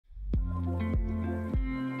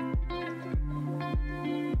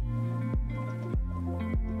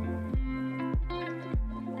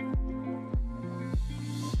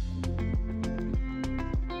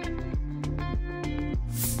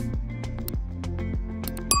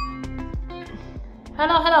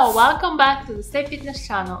Hello, welcome back to the Stay Fitness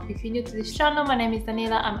channel. If you're new to this channel, my name is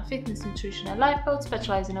Daniela. I'm a fitness, nutrition and life coach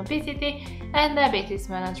specializing in obesity and diabetes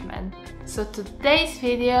management. So today's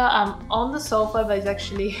video, I'm on the sofa, but it's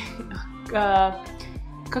actually a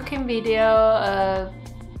cooking video.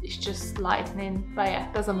 It's just lightning, but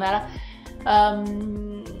yeah, doesn't matter.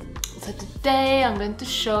 So today I'm going to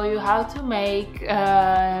show you how to make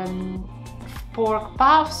pork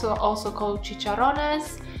puffs, also called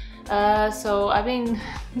chicharrones. So I've been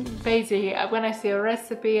basically, when I see a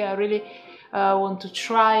recipe, I really want to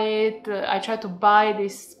try it. I try to buy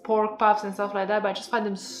these pork puffs and stuff like that, but I just find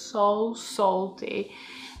them so salty.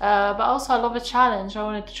 But also I love a challenge. I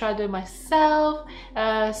wanted to try to do it myself.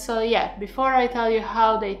 So yeah, before I tell you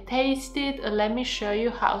how they tasted, let me show you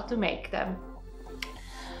how to make them.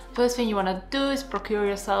 First thing you want to do is procure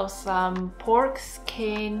yourself some pork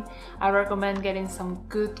skin. I recommend getting some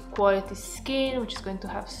good quality skin, which is going to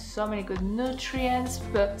have so many good nutrients.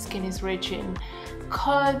 But skin is rich in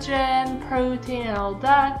collagen, protein and all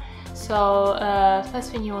that. So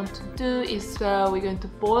first thing you want to do is we're going to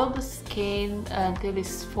boil the skin until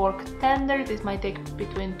it's fork tender. This might take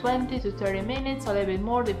between 20 to 30 minutes, a little bit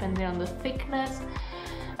more depending on the thickness.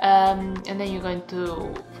 And then you're going to,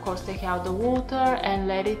 of course, take out the water and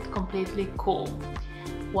let it completely cool.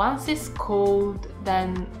 Once it's cooled,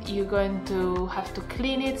 then you're going to have to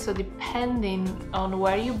clean it. So depending on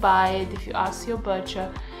where you buy it, if you ask your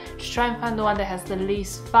butcher, just try and find the one that has the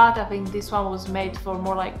least fat. I think this one was made for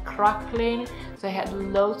more like crackling, so it had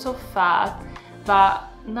loads of fat, but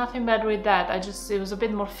nothing bad with that. It was a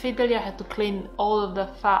bit more fiddly. I had to clean all of the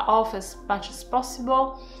fat off as much as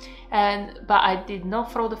possible. But I did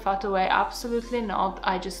not throw the fat away, absolutely not.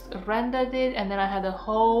 I just rendered it, and then I had a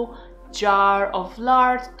whole jar of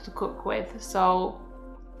lard to cook with. So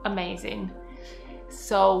amazing.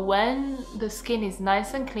 So when the skin is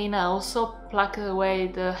nice and clean, I also pluck away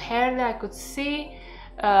the hair that I could see,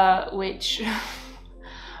 which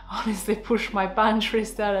honestly pushed my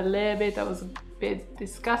pancreas down a little bit. I was a bit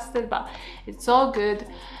disgusted, but it's all good.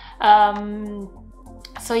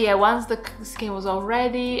 So yeah, once the skin was all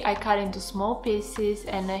ready, I cut into small pieces,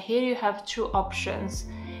 and here you have two options.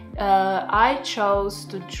 I chose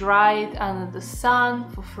to dry it under the sun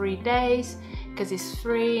for 3 days because it's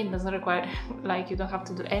free and doesn't require, like, you don't have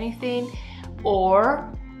to do anything.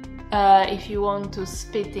 Or if you want to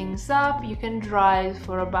speed things up, you can dry it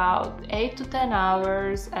for about 8 to 10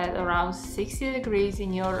 hours at around 60 degrees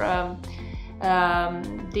in your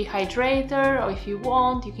dehydrator, or if you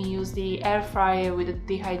want, you can use the air fryer with a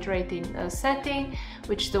dehydrating setting,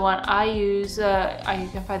 which is the one I use. You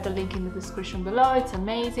can find the link in the description below. It's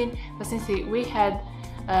amazing. But since we had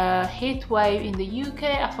a heat wave in the UK,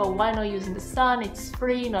 I thought, why not use in the sun? It's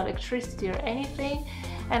free, no electricity or anything,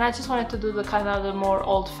 and I just wanted to do the kind of the more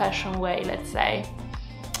old-fashioned way, let's say.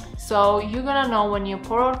 So you're gonna know when your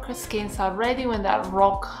pork skins are ready when they're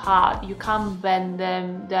rock hard. You can't bend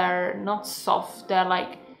them, they're not soft, they're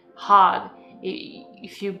like hard.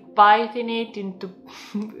 If you bite in it, you need to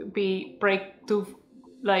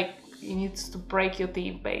break your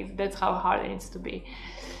teeth, basically. That's how hard it needs to be.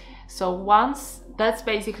 So once that's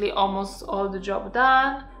basically almost all the job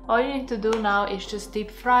done, all you need to do now is just deep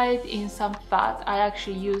fry it in some fat. I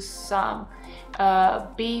actually use some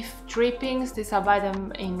beef drippings. These I buy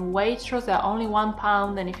them in Waitrose. They're only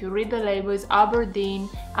 £1, and if you read the label, it's Aberdeen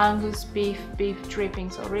Angus beef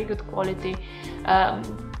drippings, so really good quality. I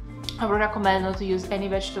would recommend not to use any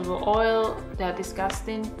vegetable oil, they're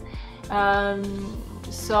disgusting. And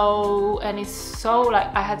it's so, like,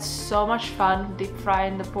 I had so much fun deep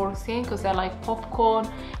frying the pork skin because they're like popcorn.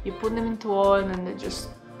 You put them into oil and they just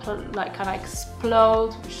like kind of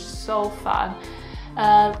explode, which is so fun.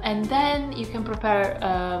 And then you can prepare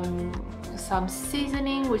some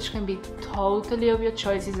seasoning, which can be totally of your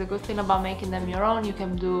choice. It's a good thing about making them your own. You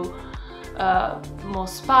can do more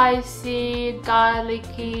spicy,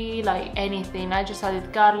 garlicky, like anything. I just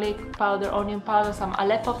added garlic powder, onion powder, some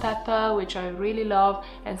Aleppo pepper, which I really love,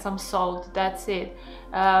 and some salt. That's it.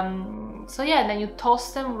 So yeah, and then you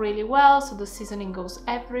toast them really well so the seasoning goes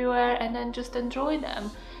everywhere, and then just enjoy them.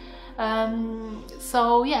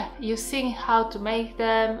 So yeah, you've seen how to make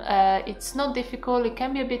them. It's not difficult. It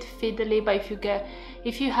can be a bit fiddly, but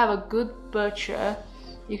if you have a good butcher,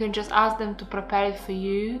 you can just ask them to prepare it for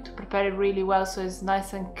you, to prepare it really well so it's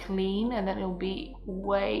nice and clean, and then it'll be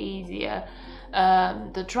way easier.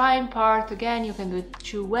 The drying part, again, you can do it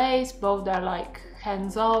 2 ways. Both are like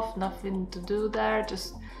hands off, nothing to do there,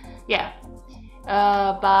 just yeah.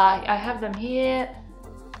 But I have them here,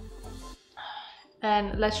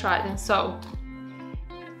 and let's try them. So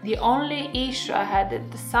The only issue I had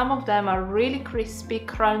is some of them are really crispy,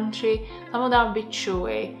 crunchy, some of them are a bit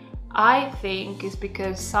chewy. I think it's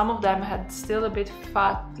because some of them had still a bit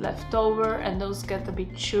fat left over and those get a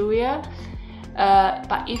bit chewier.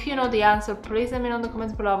 But if you know the answer, please let me know in the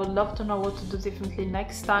comments below. I would love to know what to do differently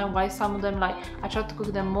next time. Why some of them, like, I try to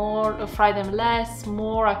cook them more or fry them less,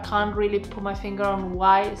 more. I can't really put my finger on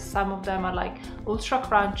why some of them are like ultra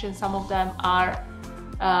crunchy and some of them are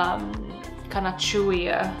kind of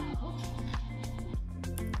chewier.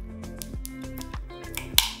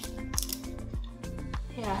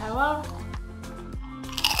 Here I have one.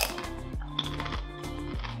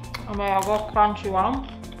 And then I got crunchy one.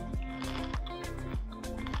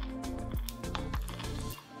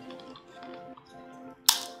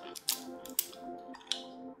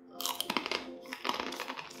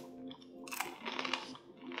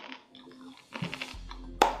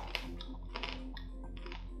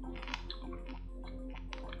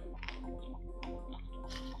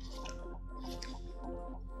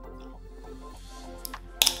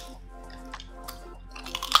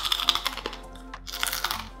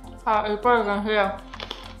 You probably can hear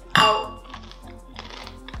how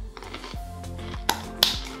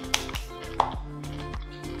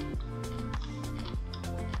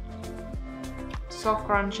so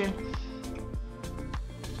crunchy.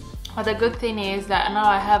 But the good thing is that now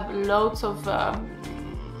I have loads of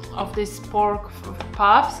this pork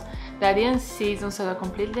puffs that I didn't season, so they're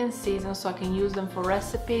completely in season, so I can use them for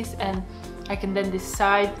recipes and I can then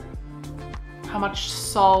decide how much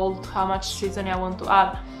salt, how much seasoning I want to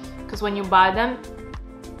add. Because when you buy them,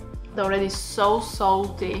 they're already so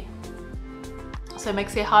salty, so it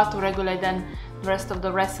makes it hard to regulate then the rest of the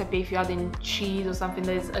recipe if you add in cheese or something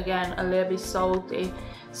that is again a little bit salty.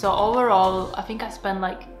 So overall, I think I spent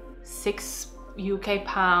like £6 UK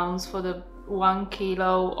for the 1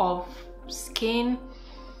 kilo of skin,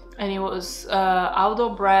 and it was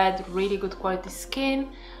outdoor bred, really good quality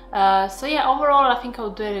skin. So yeah, overall I think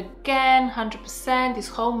I'll do it again, 100%. It's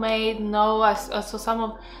homemade. No, I saw some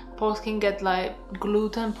of pork skin get like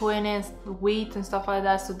gluten put in it, wheat and stuff like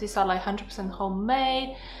that, so these are like 100%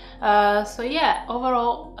 homemade. So yeah,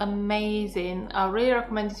 overall amazing. I really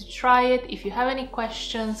recommend you to try it. If you have any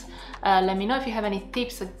questions, let me know. If you have any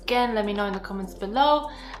tips, again, let me know in the comments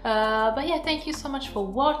below. But yeah, thank you so much for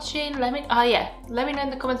watching. Let me know in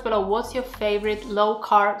the comments below what's your favorite low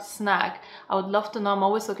carb snack. I would love to know. I'm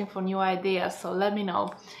always looking for new ideas, so let me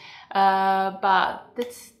know. But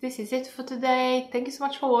this is it for today. Thank you so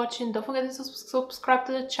much for watching. Don't forget to subscribe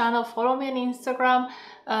to the channel, follow me on Instagram,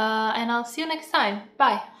 and I'll see you next time.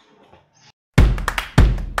 Bye.